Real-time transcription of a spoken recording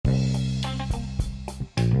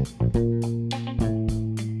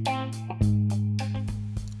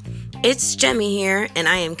It's Jemmy here, and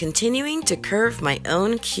I am continuing to curve my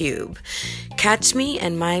own cube. Catch me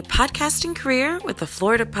and my podcasting career with the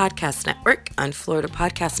Florida Podcast Network on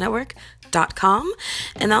floridapodcastnetwork.com,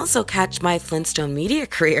 and also catch my Flintstone Media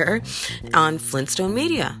career on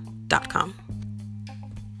flintstonemedia.com.